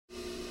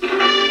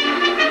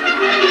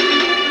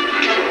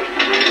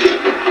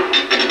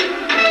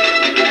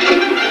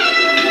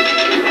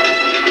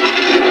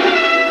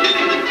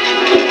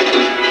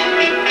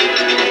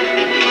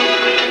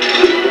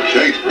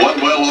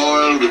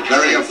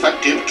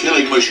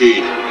killing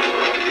machine.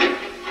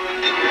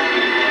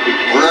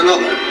 Or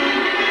another.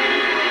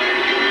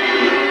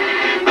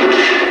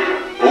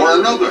 Or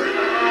another.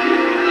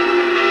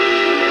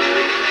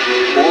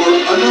 Or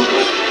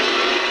another.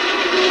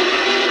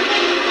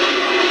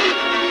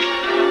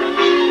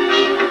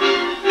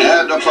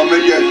 And a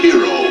familiar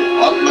hero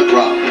on the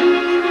ground.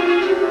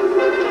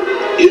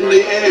 In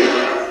the air.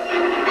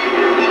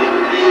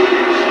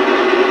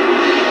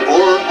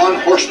 Or on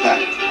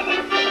horseback.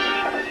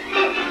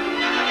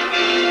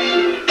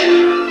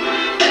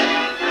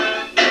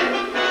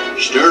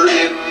 Stir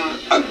in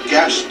a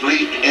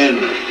ghastly end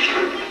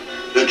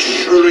that's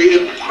surely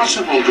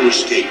impossible to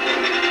escape.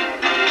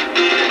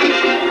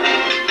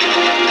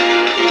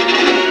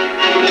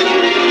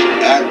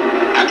 Add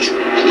action.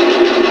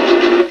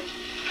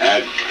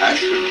 Add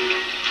passion.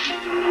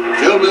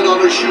 Film it on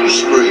a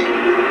shoestring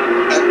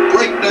at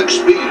breakneck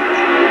speed.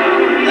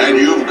 And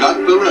you've got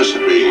the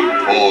recipe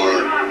for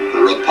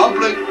the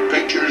Republic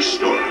Pictures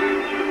story.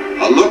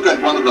 A look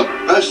at one of the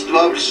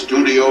best-loved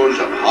studios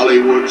of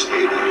Hollywood's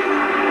heyday.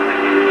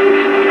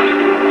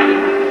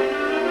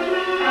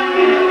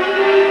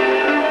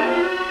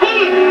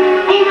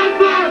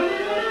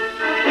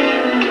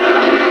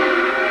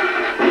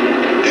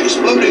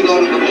 Exploding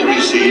onto the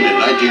movie scene in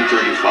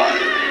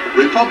 1935,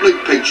 Republic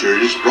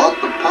Pictures brought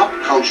the pop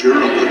culture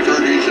of the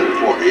 30s and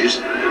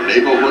 40s to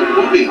neighborhood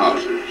movie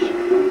houses.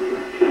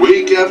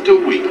 Week after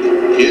week,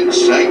 kids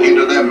sank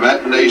into their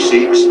matinee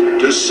seats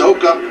to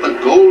soak up the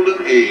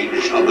golden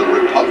age of the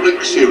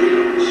Republic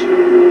serials.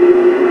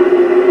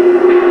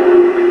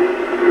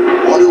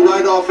 Or to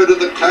ride off into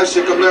the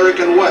classic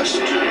American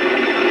West.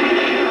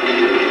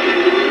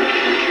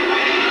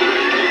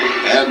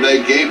 And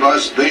they gave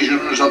us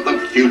visions of the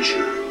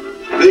future.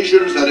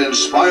 Visions that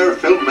inspire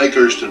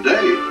filmmakers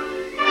today.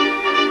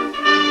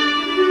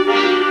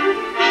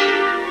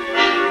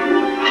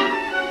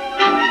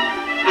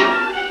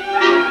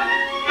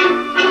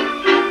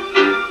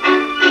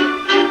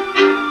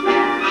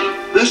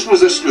 This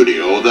was a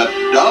studio that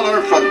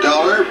dollar for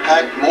dollar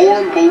packed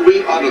more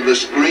movie onto the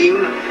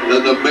screen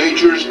than the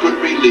majors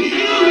could believe.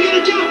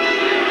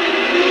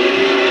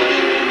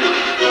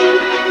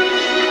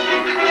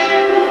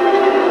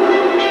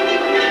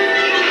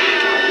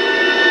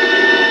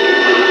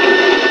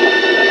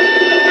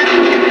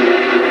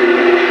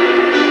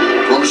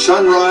 From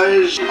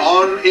sunrise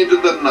on into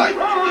the night,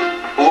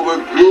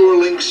 over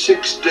grueling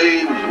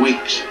 6-day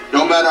weeks,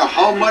 no matter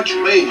how much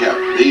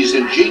mayhem these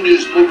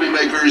ingenious movie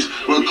makers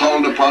were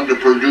called upon to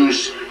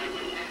produce,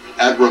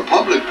 at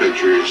Republic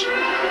Pictures,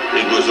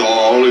 it was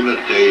all in a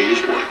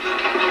day's work.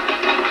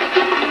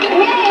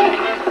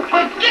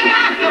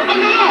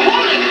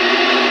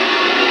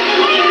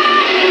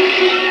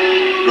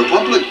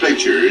 Republic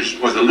Pictures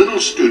was a little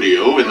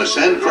studio in the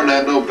San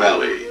Fernando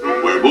Valley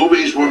where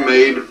movies were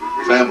made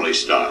family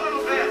style.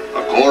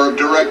 A corps of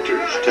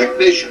directors,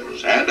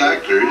 technicians, and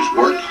actors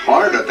worked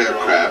hard at their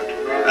craft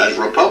as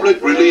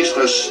Republic released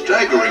a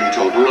staggering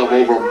total of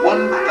over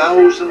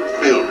 1,000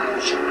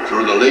 films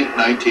through the late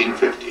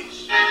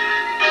 1950s.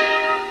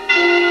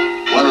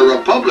 When a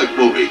Republic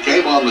movie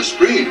came on the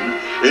screen,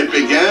 it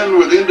began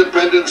with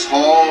Independence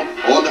Hall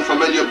or the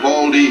familiar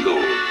Bald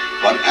Eagle.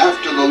 But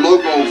after the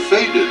logo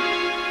faded,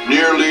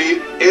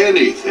 nearly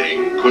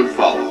anything could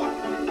follow.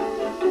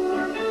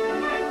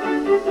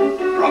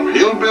 From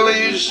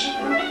Hillbillies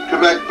to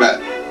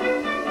Macbeth.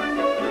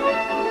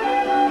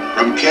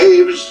 From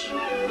caves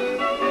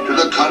to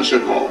the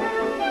concert hall.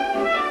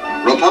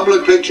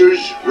 Republic Pictures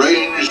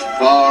ranged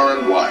far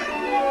and wide,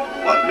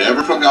 but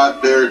never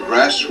forgot their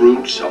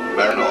grassroots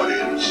American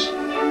audience.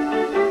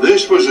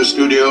 This was a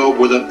studio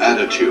with an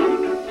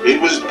attitude. It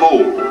was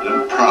bold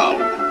and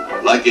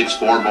proud, like its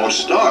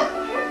foremost star.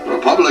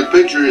 Republic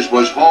Pictures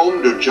was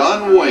home to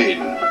John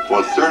Wayne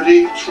for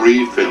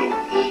 33 films.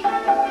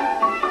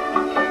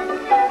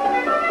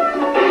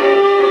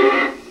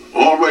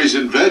 Always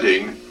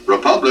inventing,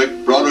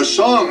 Republic brought a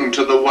song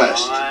to the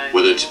West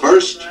with its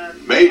first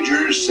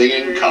major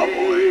singing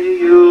cowboy.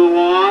 You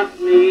want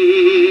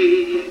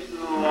me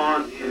to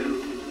want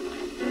you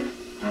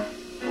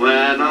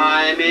when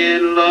I'm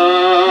in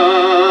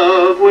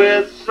love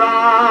with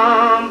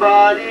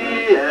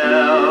somebody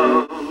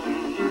else.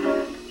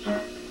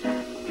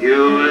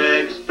 You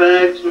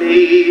expect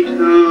me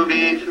to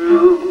be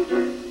true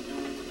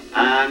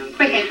and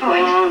Where's that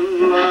voice?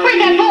 Where's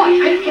that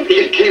voice?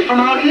 It came from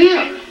out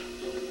here.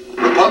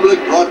 Republic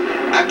brought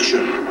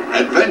action,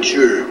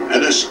 adventure,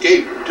 and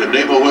escape to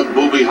neighborhood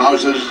movie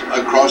houses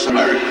across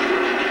America.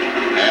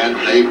 And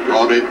they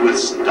brought it with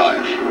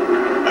style.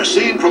 A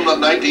scene from the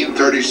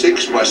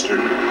 1936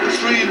 Western, The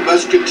Three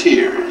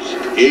Musketeers,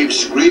 gave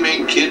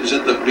screaming kids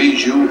at the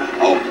Bijou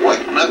a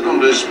white-knuckle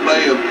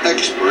display of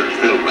expert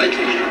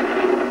filmmaking.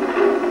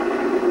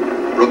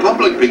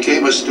 Republic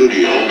became a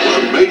studio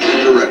where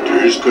major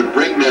directors could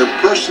bring their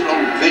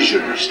personal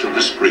visions to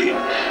the screen.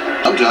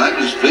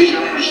 Sometimes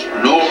visions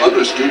no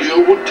other studio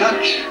would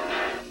touch.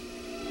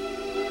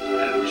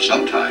 And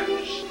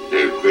sometimes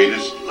their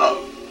greatest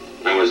love.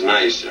 That was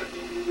nice, sir.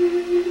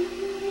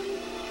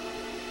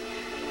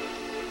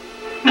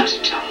 Not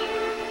at all.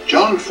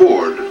 John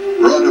Ford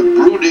brought a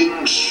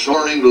brooding,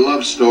 soaring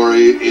love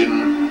story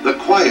in The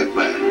Quiet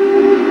Man.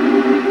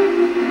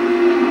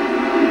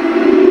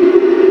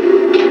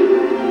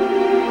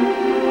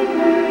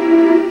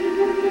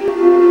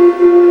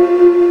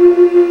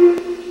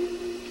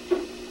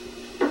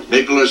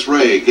 Nicholas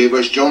Ray gave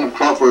us Joan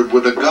Crawford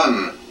with a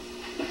gun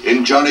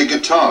in Johnny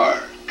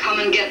Guitar. Come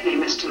and get me,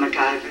 Mr.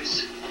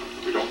 McIvers.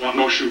 We don't want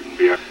no shooting,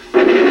 dear.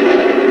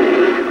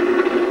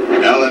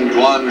 Alan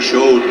Kwan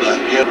showed the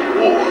hell of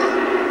war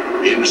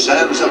in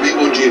Sands of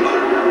Iwo Jima.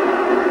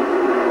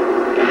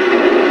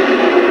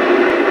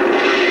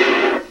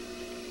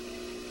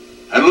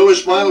 And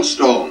Louis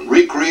Milestone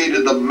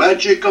recreated the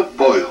magic of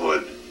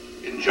boyhood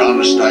in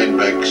John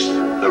Steinbeck's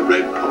The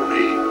Red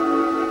Pony.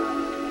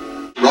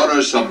 Brought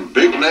us some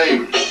big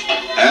names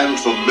and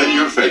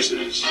familiar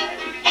faces.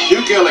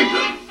 Duke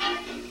Ellington,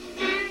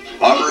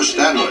 Barbara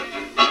Stanwyck,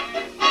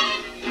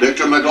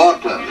 Victor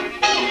McLaughlin,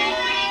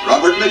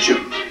 Robert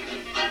Mitchum,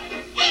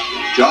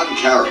 John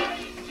Carroll,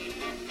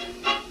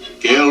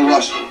 Gail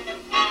Russell,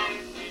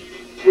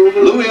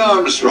 Louis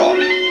Armstrong,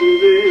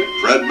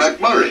 Fred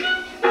McMurray,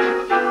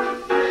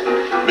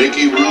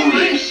 Mickey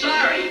Rooney,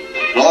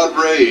 Claude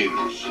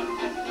Rains,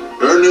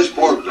 Ernest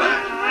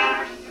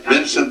Borgnine,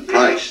 Vincent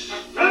Price,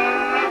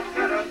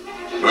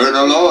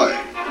 Myrna Loy,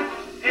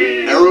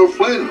 Errol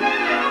Flynn,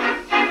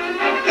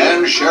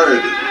 Anne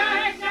Sheridan,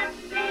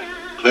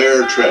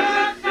 Claire Trevor.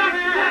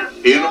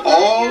 In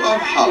all of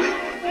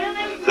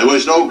Hollywood, there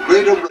was no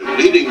greater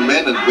leading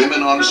men and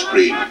women on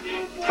screen,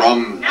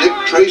 from Dick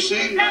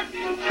Tracy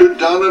to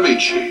Don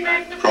Amici,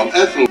 from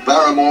Ethel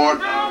Barrymore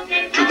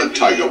to the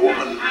Tiger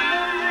Woman.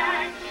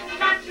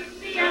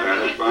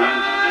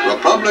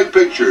 Republic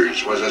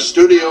Pictures was a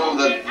studio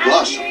that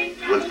blossomed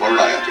with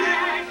variety.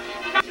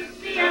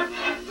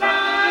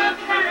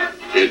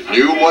 It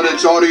knew what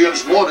its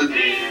audience wanted,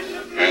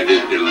 and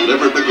it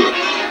delivered the goods.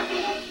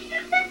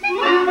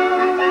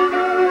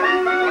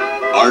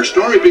 Our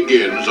story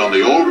begins on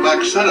the old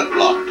McSennett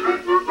lot.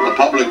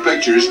 Republic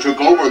Pictures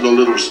took over the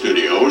little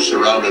studio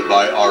surrounded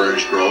by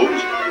orange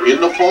groves in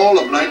the fall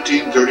of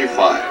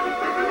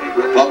 1935.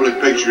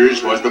 Republic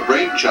Pictures was the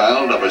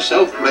brainchild of a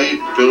self-made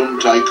film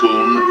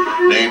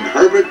tycoon named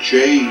Herbert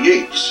J.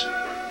 Yates,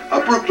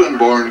 a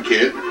Brooklyn-born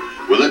kid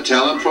with a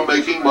talent for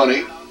making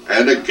money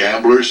and a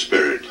gambler's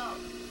spirit.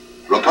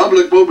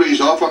 Republic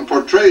movies often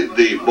portrayed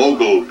the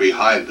mogul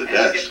behind the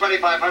desk. Get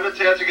 2,500,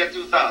 say you get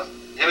 2,000.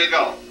 Here we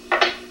go.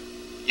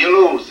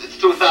 You lose. It's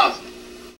 2,000.